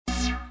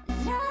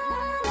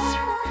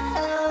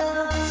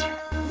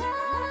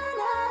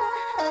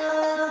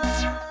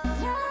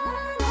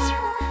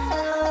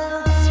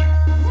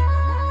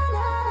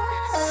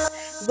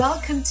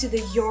Welcome to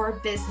the Your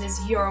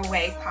Business Your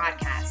Way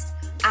podcast.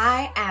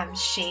 I am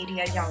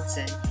Shadia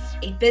Johnson,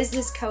 a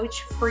business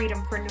coach,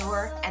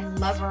 freedompreneur, and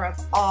lover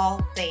of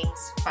all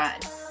things fun.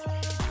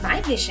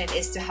 My mission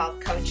is to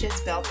help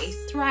coaches build a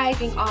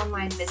thriving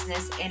online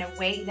business in a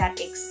way that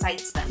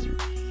excites them.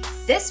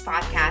 This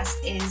podcast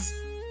is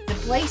the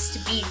place to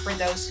be for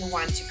those who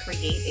want to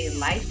create a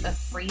life of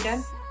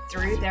freedom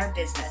through their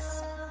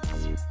business.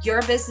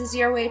 Your Business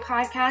Your Way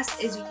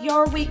podcast is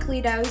your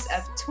weekly dose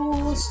of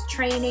tools,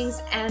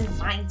 trainings, and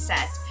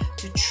mindset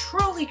to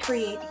truly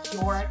create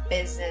your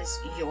business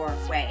your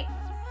way.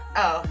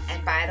 Oh,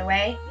 and by the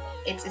way,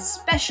 it's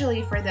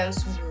especially for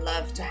those who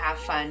love to have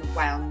fun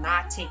while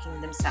not taking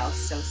themselves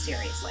so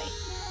seriously.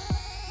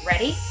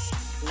 Ready?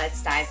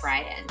 Let's dive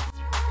right in.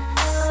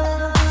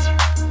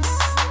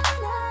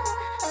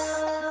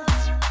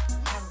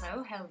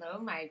 Hello,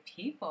 my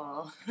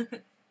people.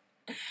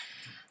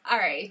 All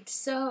right,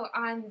 so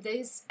on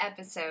this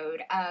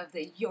episode of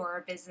the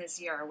Your Business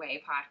Your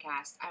Way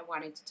podcast, I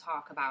wanted to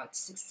talk about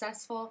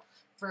successful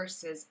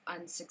versus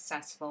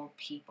unsuccessful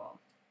people.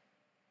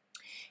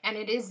 And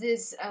it is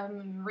this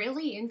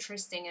really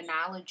interesting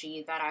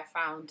analogy that I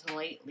found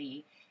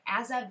lately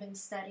as I've been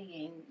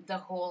studying the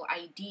whole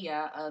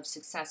idea of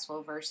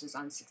successful versus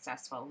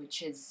unsuccessful,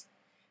 which is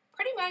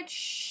pretty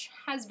much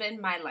has been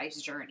my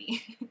life's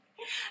journey.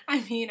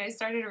 I mean, I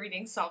started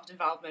reading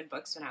self-development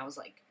books when I was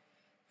like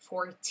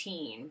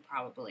 14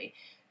 probably.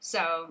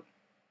 So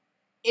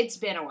it's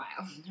been a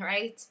while,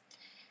 right?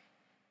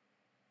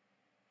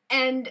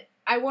 And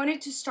I wanted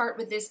to start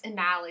with this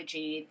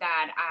analogy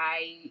that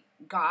I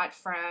got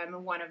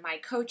from one of my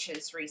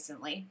coaches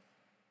recently.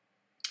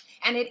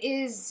 And it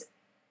is,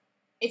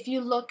 if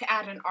you look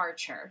at an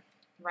archer,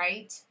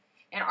 right?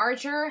 An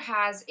archer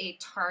has a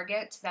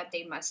target that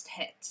they must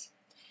hit.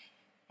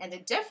 And the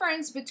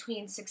difference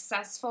between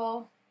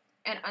successful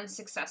and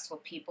unsuccessful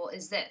people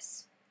is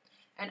this.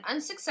 An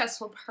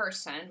unsuccessful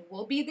person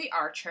will be the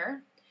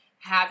archer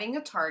having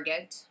a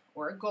target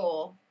or a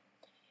goal,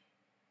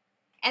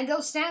 and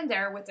they'll stand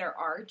there with their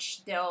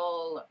arch.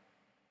 They'll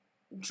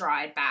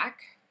draw it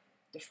back.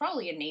 There's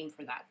probably a name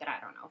for that I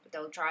don't know, but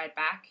they'll draw it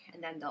back,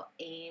 and then they'll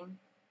aim,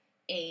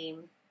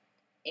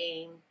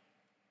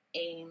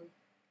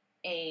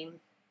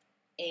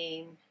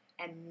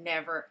 and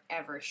never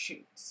ever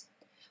shoots.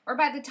 Or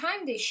by the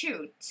time they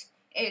shoot,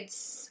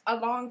 it's a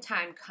long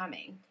time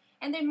coming.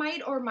 And they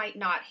might or might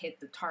not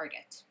hit the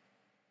target.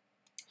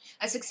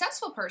 A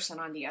successful person,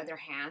 on the other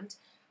hand,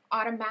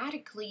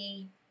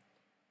 automatically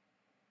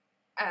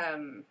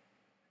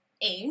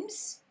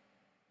aims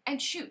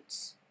and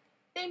shoots.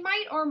 They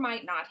might or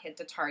might not hit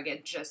the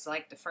target just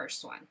like the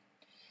first one.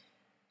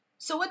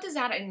 So what does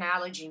that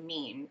analogy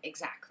mean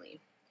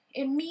exactly?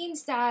 It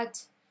means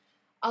that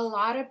a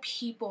lot of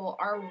people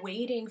are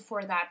waiting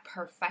for that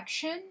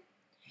perfection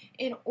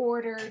in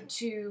order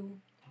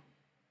to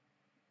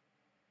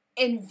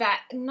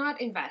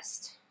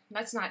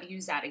let's not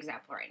use that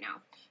example right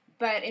now,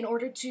 but in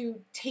order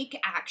to take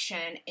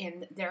action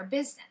in their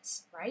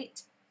business,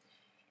 right?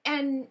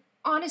 And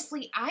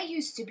honestly, I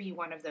used to be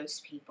one of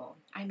those people.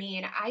 I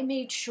mean, I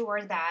made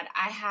sure that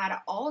I had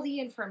all the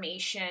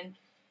information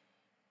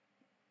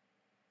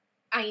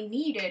I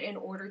needed in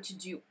order to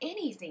do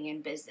anything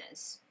in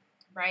business,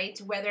 right?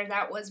 Whether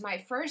that was my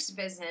first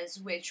business,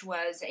 which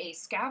was a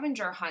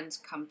scavenger hunt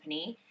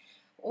company,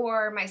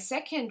 or my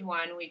second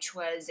one, which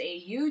was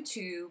a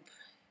YouTube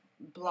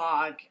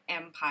blog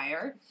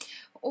empire,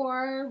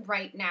 or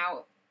right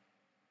now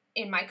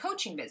in my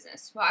coaching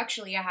business. Well,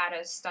 actually, I had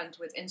a stunt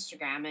with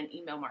Instagram and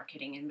email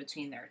marketing in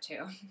between there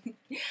too.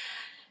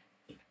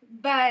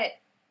 But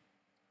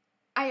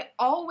I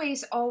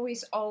always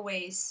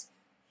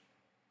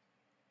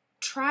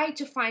try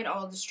to find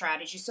all the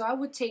strategies. So I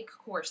would take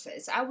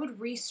courses. I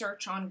would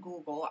research on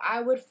Google.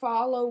 I would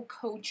follow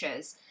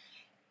coaches.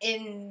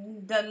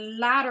 In the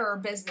latter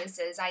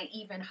businesses, I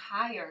even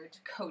hired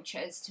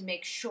coaches to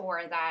make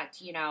sure that,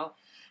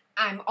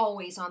 I'm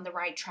always on the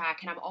right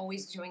track and I'm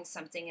always doing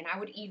something. And I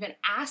would even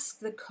ask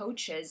the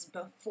coaches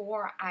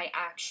before I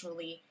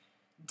actually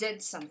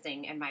did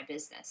something in my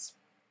business.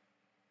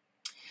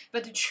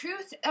 But the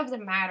truth of the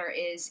matter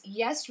is,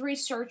 yes,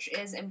 research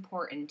is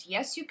important.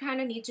 Yes, you kind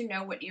of need to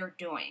know what you're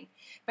doing.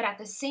 But at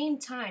the same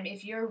time,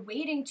 if you're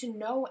waiting to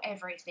know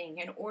everything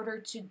in order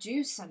to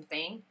do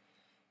something,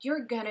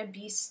 you're gonna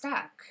be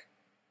stuck.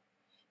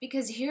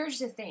 Because here's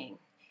the thing.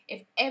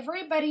 If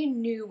everybody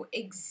knew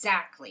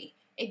exactly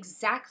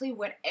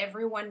what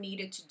everyone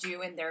needed to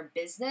do in their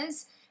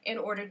business in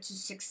order to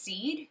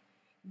succeed,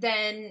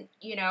 then,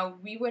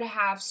 we would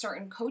have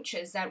certain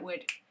coaches that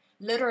would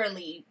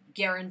literally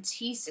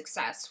guarantee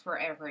success for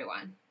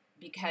everyone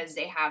because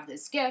they have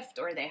this gift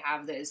or they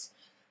have this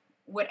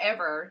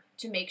whatever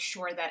to make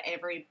sure that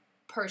every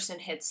person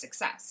hits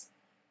success.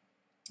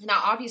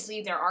 Now,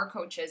 obviously, there are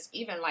coaches,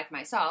 even like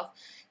myself,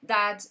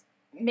 that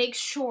make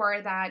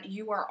sure that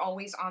you are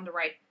always on the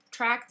right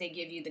track. They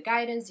give you the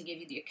guidance, they give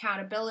you the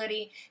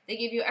accountability, they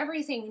give you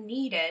everything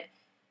needed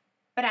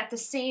But at the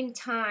same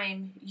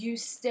time, you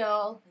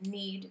still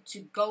need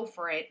to go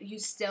for it. You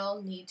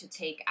still need to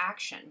take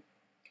action.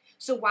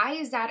 So why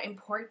is that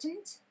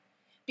important?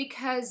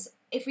 Because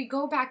if we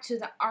go back to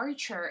the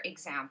archer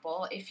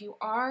example, if you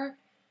are,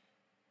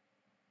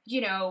 you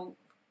know,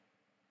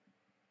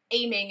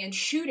 aiming and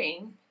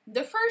shooting,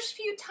 the first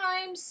few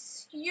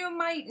times you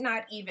might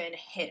not even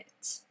hit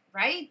it,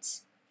 right?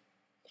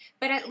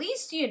 But at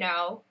least you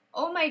know,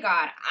 oh my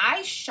God,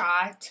 I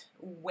shot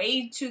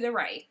way to the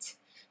right.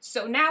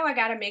 So now I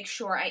gotta make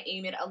sure I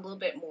aim it a little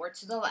bit more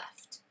to the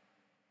left.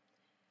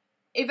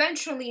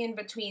 Eventually, in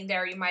between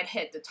there, you might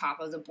hit the top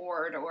of the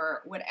board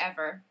or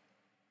whatever.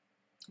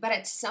 But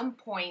at some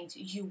point,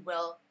 you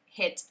will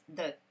hit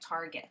the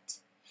target.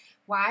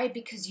 Why?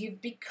 Because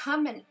you've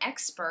become an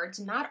expert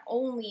not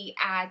only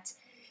at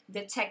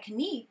the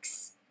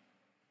techniques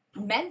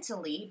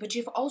mentally, but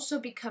you've also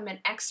become an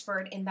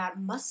expert in that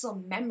muscle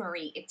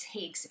memory it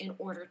takes in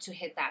order to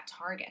hit that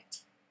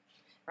target,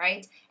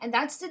 right? And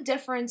that's the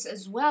difference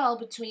as well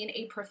between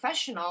a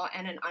professional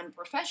and an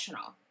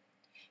unprofessional.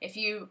 If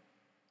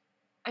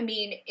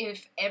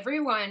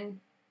everyone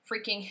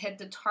freaking hit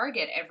the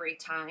target every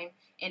time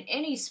in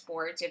any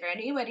sport,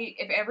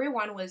 if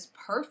everyone was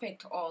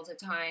perfect all the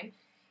time,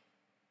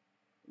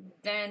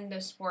 then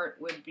the sport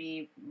would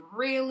be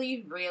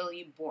really,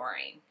 really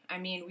boring. I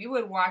mean, we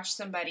would watch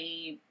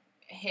somebody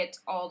hit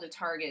all the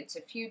targets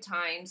a few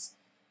times,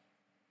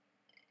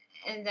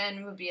 and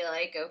then we'd be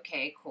like,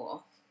 okay,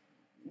 cool.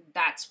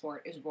 That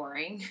sport is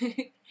boring.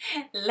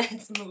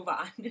 Let's move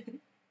on.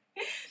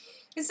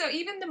 So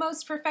even the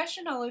most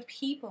professional of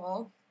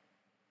people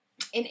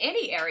in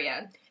any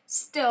area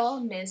still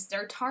miss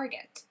their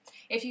target.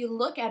 If you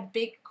look at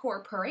big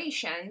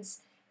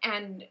corporations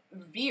and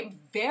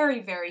very,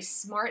 very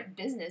smart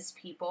business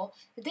people,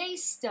 they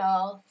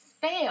still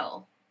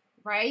fail,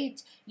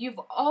 right? You've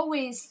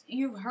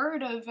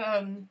heard of,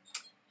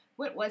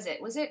 what was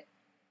it?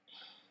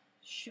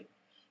 Shoot.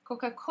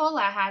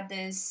 Coca-Cola had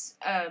this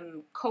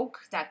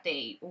Coke that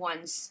they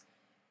once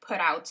put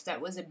out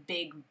that was a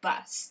big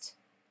bust,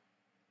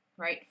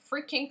 right?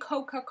 Freaking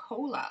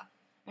Coca-Cola.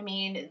 I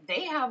mean,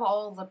 they have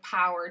all the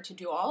power to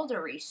do all the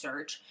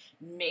research,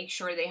 make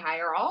sure they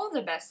hire all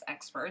the best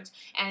experts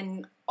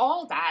and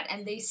all that,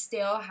 and they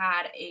still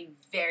had a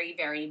very,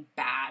 very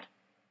bad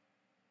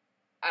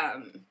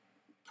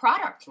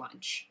product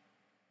launch.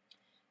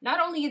 Not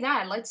only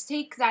that, let's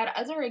take that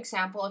other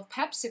example of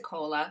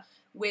Pepsi-Cola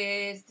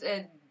with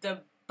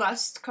the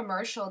bust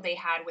commercial they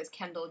had with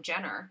Kendall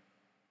Jenner,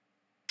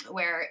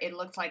 where it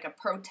looked like a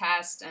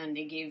protest and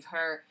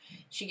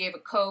she gave a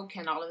Coke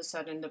and all of a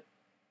sudden the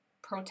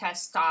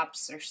protest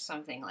stops or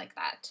something like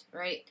that,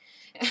 right?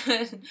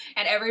 And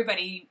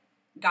everybody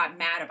got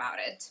mad about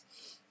it.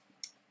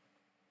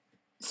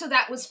 So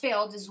that was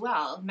failed as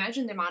well.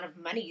 Imagine the amount of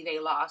money they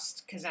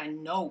lost, because I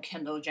know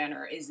Kendall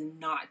Jenner is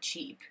not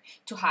cheap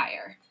to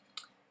hire.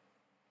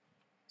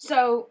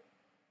 So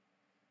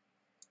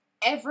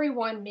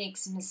everyone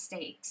makes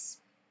mistakes.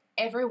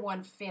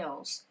 Everyone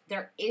fails.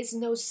 There is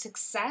no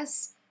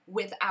success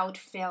without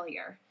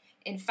failure.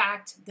 In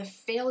fact, the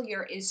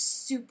failure is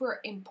super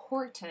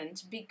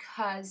important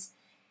because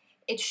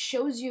it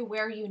shows you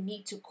where you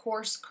need to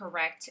course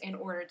correct in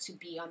order to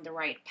be on the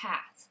right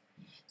path.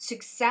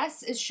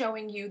 Success is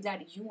showing you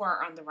that you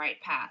are on the right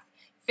path.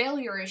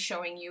 Failure is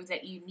showing you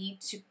that you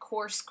need to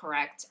course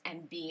correct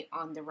and be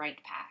on the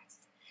right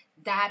path.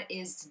 That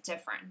is the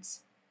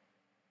difference.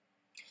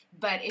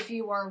 But if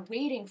you are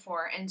waiting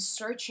for and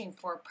searching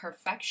for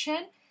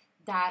perfection,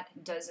 that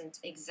doesn't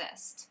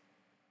exist,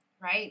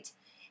 right?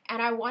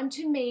 And I want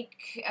to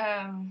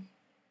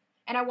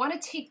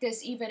take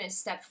this even a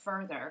step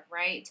further,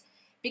 right?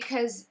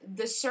 Because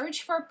the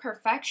search for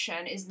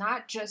perfection is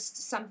not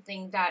just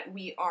something that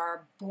we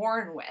are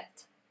born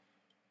with.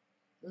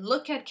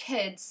 Look at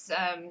kids,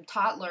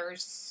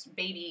 toddlers,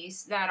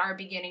 babies that are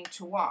beginning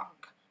to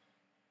walk.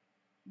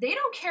 They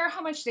don't care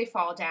how much they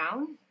fall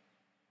down.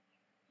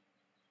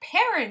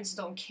 Parents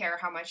don't care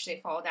how much they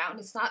fall down.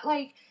 It's not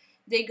like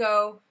they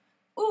go,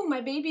 oh,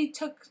 my baby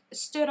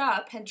stood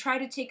up and tried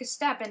to take a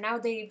step and now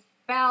they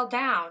fell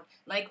down.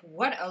 Like,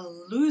 what a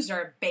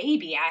loser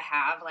baby I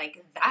have.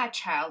 Like, that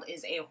child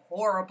is a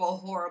horrible,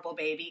 horrible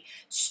baby.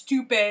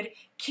 Stupid,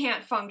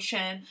 can't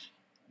function,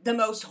 the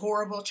most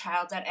horrible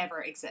child that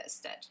ever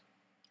existed.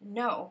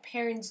 No,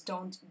 parents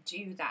don't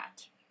do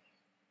that.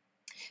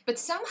 But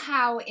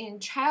somehow in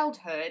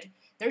childhood,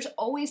 there's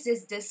always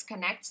this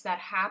disconnect that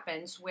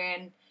happens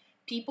when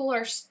people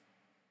are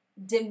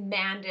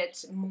demanded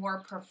more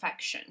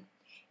perfection,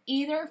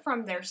 either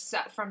from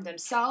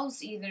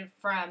themselves, either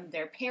from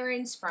their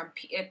parents, from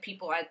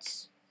people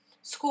at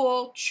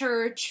school,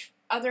 church,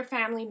 other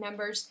family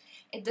members.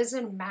 It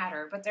doesn't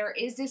matter, but there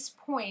is this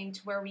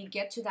point where we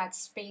get to that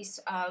space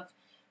of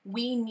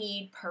we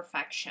need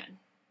perfection.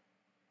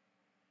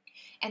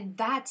 And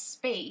that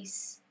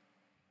space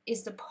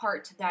is the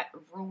part that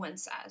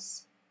ruins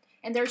us.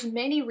 And there's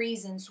many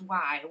reasons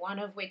why, one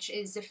of which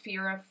is the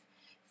fear of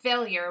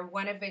failure,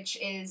 one of which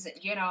is,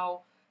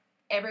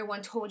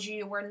 everyone told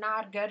you were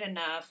not good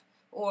enough,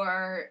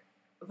 or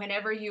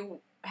whenever you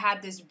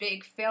had this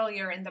big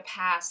failure in the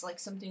past, like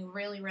something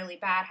really, really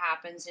bad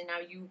happens, and now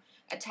you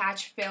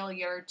attach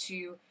failure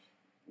to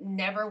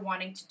never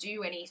wanting to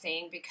do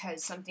anything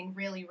because something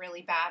really,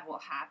 really bad will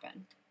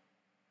happen.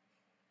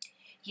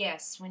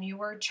 Yes, when you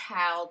were a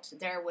child,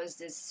 there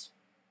was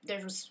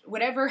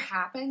whatever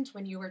happened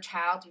when you were a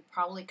child, you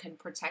probably couldn't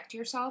protect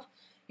yourself.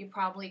 You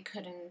probably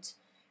couldn't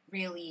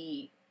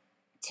really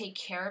take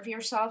care of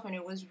yourself, and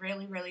it was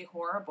really, really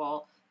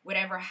horrible,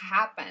 whatever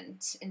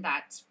happened in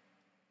that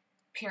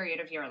period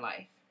of your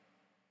life.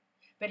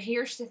 But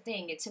here's the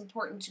thing, it's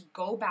important to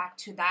go back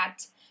to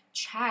that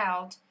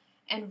child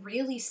and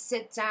really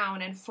sit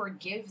down and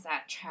forgive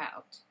that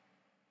child,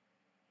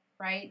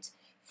 right?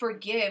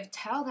 Forgive,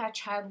 tell that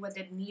child what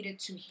it needed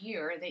to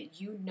hear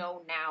that you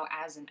know now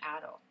as an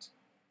adult.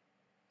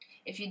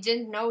 If you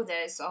didn't know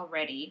this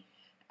already,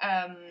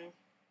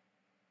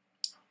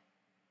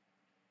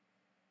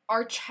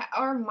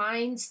 our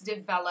minds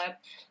develop.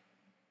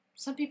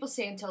 Some people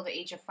say until the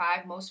age of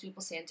 5. Most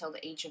people say until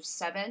the age of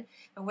 7.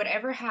 And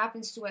whatever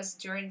happens to us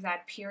during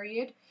that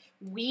period,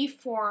 we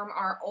form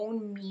our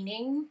own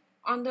meaning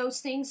on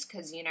those things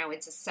because,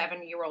 it's a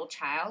 7-year-old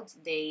child.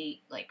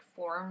 They,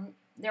 form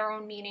their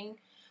own meaning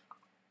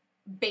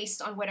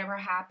based on whatever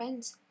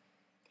happens.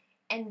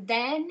 And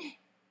then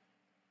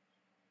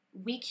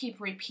we keep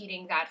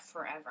repeating that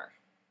forever.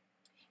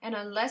 And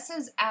unless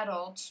as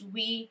adults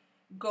we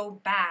go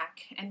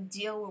back and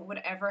deal with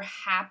whatever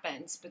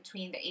happens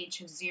between the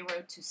age of 0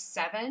 to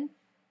 7,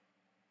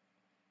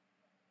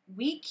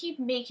 we keep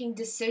making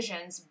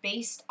decisions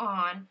based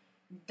on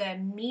the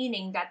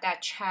meaning that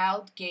that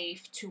child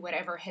gave to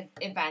whatever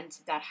event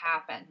that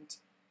happened.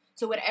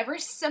 So whatever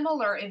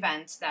similar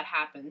event that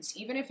happens,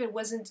 even if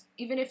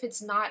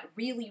it's not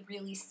really,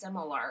 really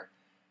similar,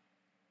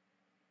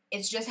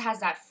 it just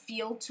has that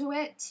feel to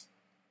it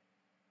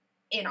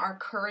in our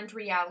current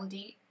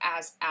reality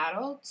as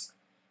adults.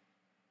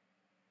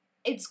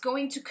 It's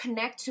going to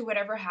connect to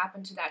whatever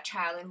happened to that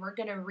child, and we're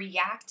going to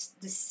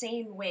react the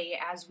same way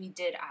as we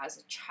did as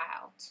a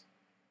child.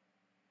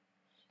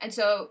 And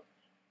so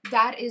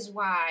that is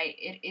why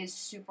it is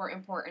super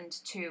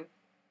important to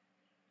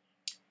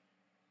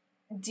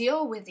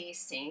deal with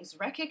these things,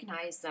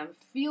 recognize them,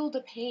 feel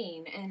the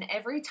pain, and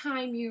every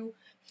time you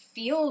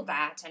feel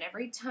that and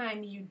every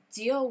time you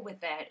deal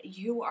with it,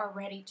 you are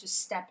ready to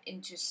step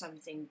into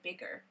something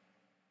bigger.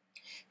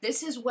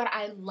 This is what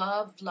I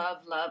love,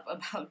 love, love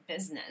about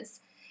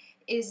business,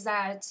 is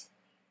that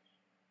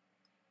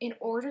in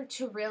order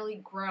to really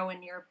grow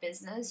in your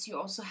business, you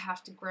also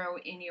have to grow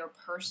in your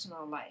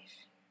personal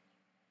life.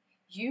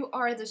 You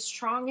are the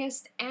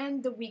strongest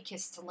and the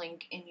weakest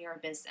link in your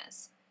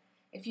business.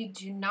 If you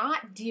do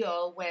not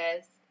deal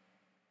with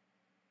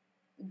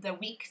the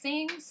weak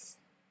things,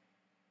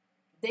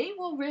 they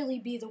will really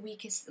be the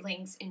weakest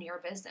links in your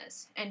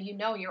business. And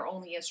you're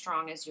only as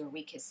strong as your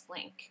weakest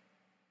link,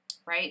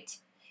 right?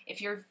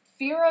 If you have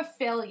fear of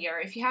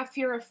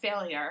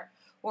failure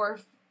or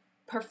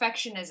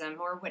perfectionism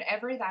or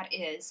whatever that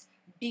is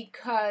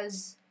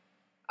because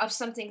of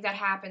something that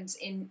happened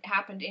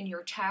in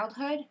your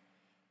childhood,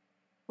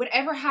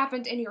 whatever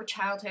happened in your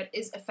childhood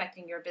is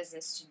affecting your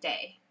business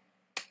today.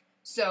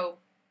 So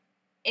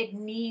it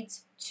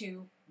needs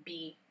to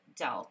be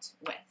dealt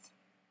with.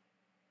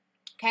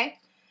 Okay?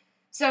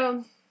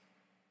 So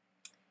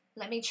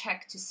let me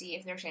check to see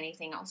if there's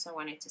anything else I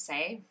wanted to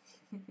say.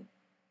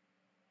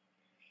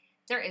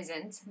 There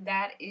isn't.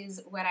 That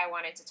is what I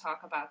wanted to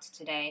talk about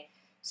today.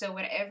 So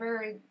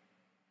whatever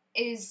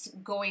is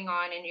going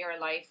on in your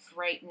life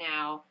right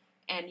now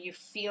and you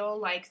feel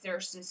like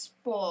there's this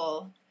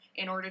pull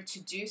in order to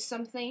do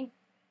something,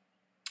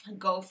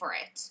 go for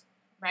it,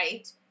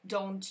 right?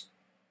 Don't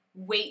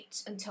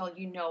wait until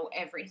you know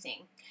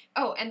everything.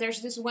 Oh, and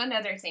there's this one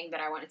other thing that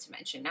I wanted to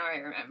mention. Now I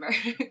remember.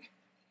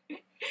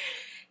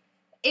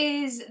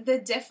 Is the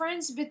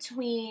difference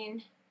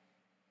between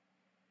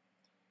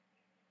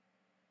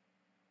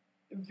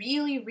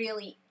really,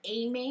 really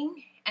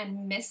aiming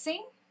and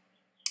missing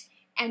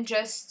and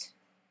just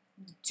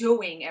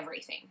doing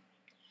everything.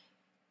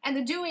 And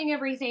the doing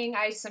everything,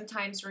 I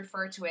sometimes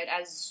refer to it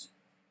as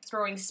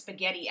throwing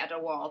spaghetti at a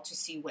wall to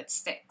see what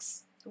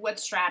sticks, what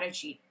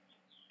strategy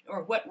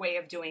or what way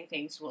of doing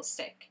things will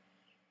stick.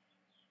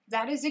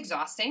 That is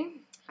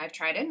exhausting. I've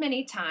tried it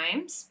many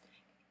times,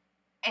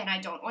 and I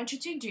don't want you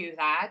to do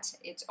that.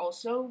 It's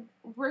also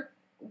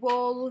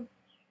will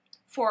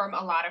form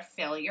a lot of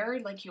failure.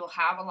 Like, you'll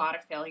have a lot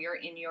of failure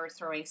in your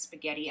throwing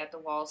spaghetti at the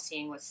wall,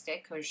 seeing what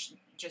sticks, or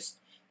just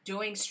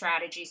doing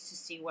strategies to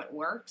see what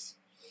works.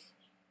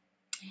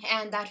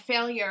 And that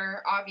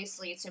failure,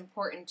 obviously, it's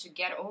important to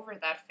get over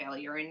that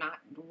failure and not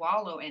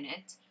wallow in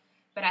it.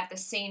 But at the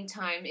same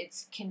time,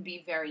 it can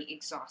be very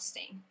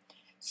exhausting.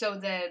 So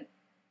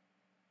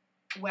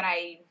what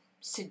I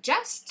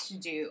suggest to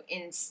do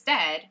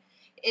instead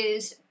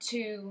is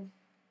to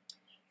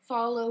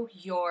follow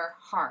your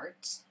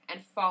heart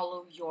and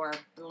follow your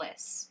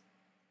bliss.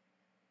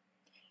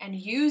 And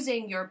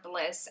using your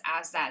bliss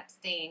as that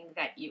thing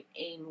that you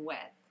aim with.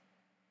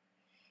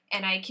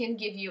 And I can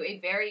give you a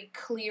very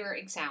clear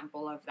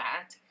example of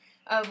that.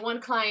 of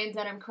one client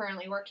that I'm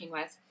currently working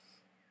with.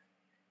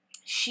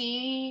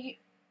 She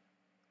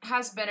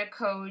has been a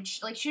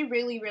coach. Like, she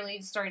really,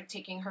 really started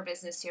taking her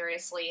business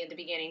seriously at the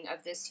beginning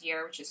of this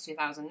year, which is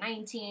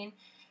 2019.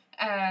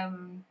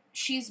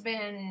 She's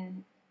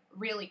been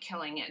really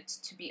killing it,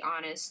 to be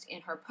honest,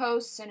 in her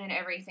posts and in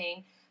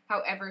everything.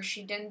 However,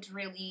 she didn't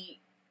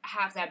really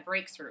have that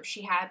breakthrough.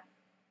 She had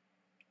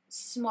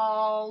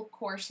small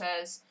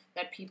courses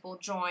that people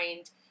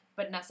joined,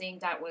 but nothing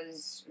that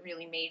was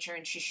really major,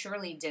 and she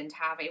surely didn't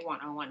have a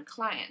one-on-one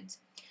client.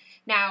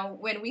 Now,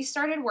 when we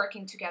started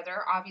working together,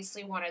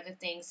 obviously one of the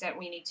things that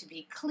we need to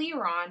be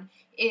clear on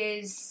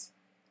is,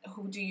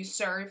 who do you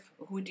serve?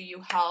 Who do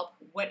you help?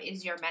 What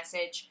is your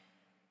message?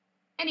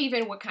 And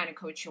even what kind of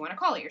coach you want to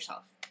call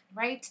yourself,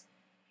 right?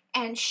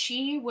 And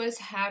she was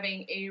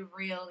having a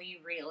really,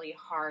 really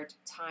hard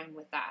time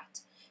with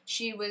that.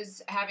 She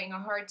was having a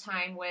hard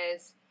time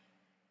with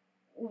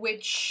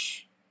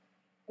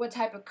what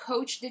type of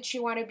coach did she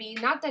want to be.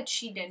 Not that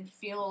she didn't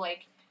feel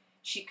like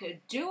she could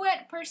do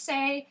it per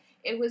se.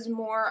 It was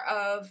more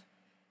of,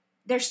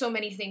 there's so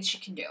many things she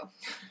can do.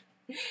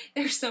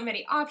 There's so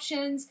many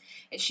options,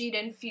 and she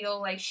didn't feel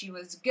like she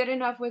was good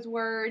enough with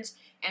words.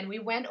 And we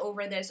went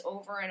over this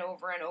over and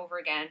over and over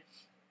again,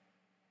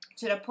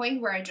 to the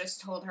point where I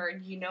just told her,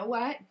 you know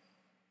what?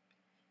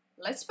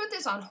 Let's put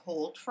this on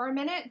hold for a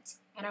minute,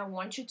 and I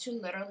want you to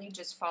literally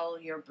just follow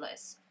your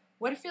bliss.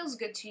 What feels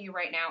good to you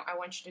right now, I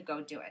want you to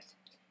go do it.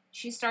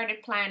 She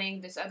started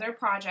planning this other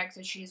project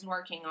that she's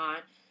working on,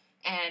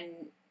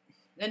 and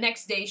the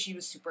next day she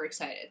was super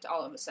excited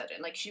all of a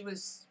sudden. Like, she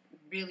was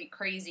really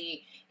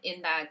crazy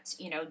in that,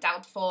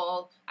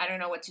 doubtful, I don't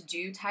know what to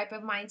do type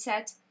of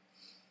mindset.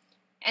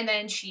 And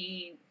then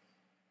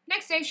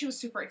next day she was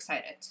super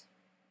excited.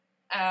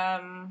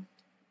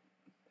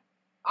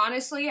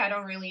 Honestly, I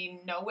don't really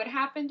know what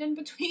happened in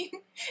between.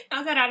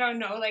 Not that I don't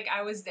know, like,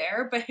 I was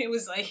there, but it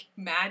was like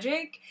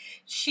magic.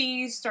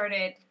 She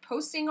started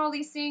posting all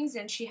these things,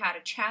 and she had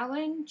a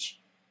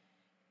challenge,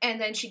 and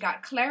then she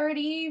got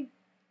clarity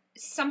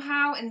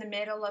somehow in the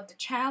middle of the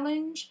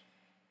challenge.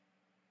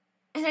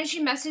 And then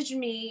she messaged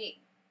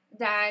me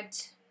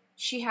that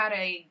she had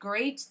a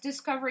great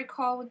discovery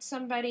call with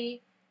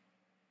somebody,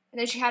 and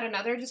then she had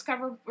another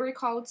discovery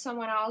call with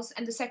someone else,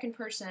 and the second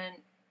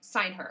person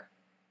signed her,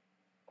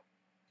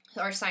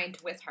 or signed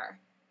with her.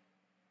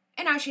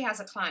 And now she has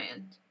a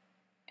client.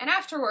 And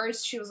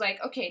afterwards, she was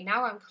like, okay,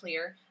 now I'm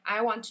clear.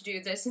 I want to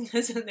do this and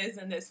this and this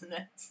and this and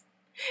this.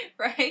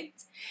 Right?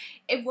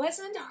 It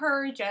wasn't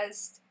her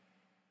just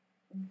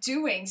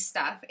doing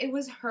stuff. It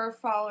was her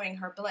following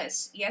her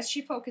bliss. Yes,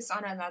 she focused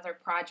on another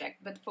project,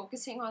 but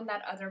focusing on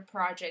that other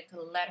project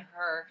led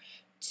her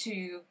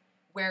to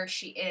where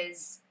she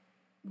is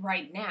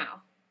right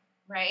now.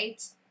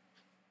 Right?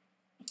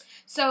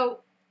 So,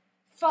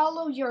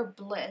 follow your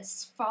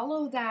bliss.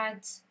 Follow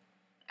that,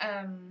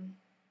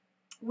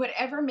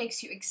 whatever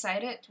makes you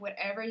excited,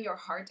 whatever your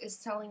heart is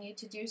telling you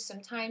to do.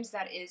 Sometimes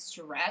that is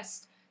to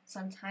rest.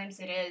 Sometimes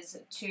it is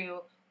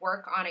to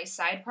work on a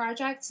side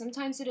project.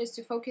 Sometimes it is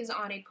to focus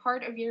on a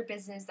part of your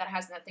business that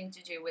has nothing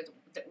to do with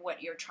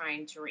what you're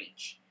trying to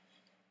reach.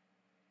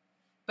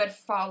 But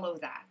follow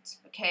that,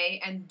 okay?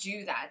 And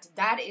do that.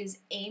 That is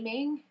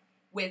aiming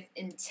with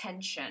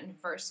intention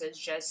versus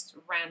just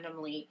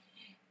randomly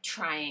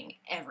trying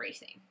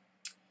everything.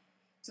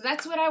 So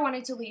that's what I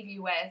wanted to leave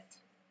you with.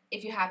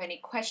 If you have any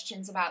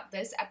questions about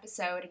this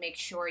episode, make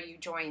sure you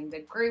join the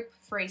group,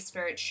 Free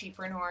Spirit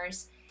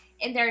Sheepreneurs.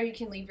 In there, you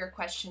can leave your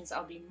questions.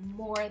 I'll be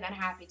more than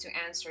happy to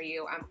answer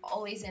you. I'm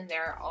always in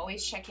there,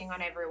 always checking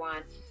on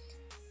everyone.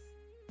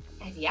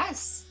 And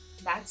yes,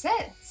 that's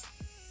it.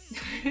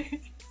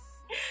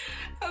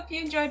 Hope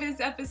you enjoyed this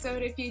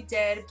episode. If you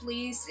did,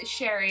 please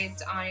share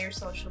it on your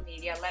social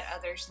media. Let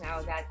others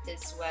know that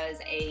this was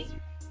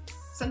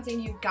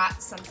something you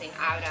got something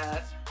out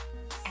of.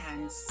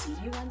 And see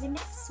you on the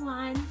next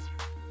one.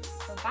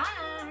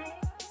 Bye-bye.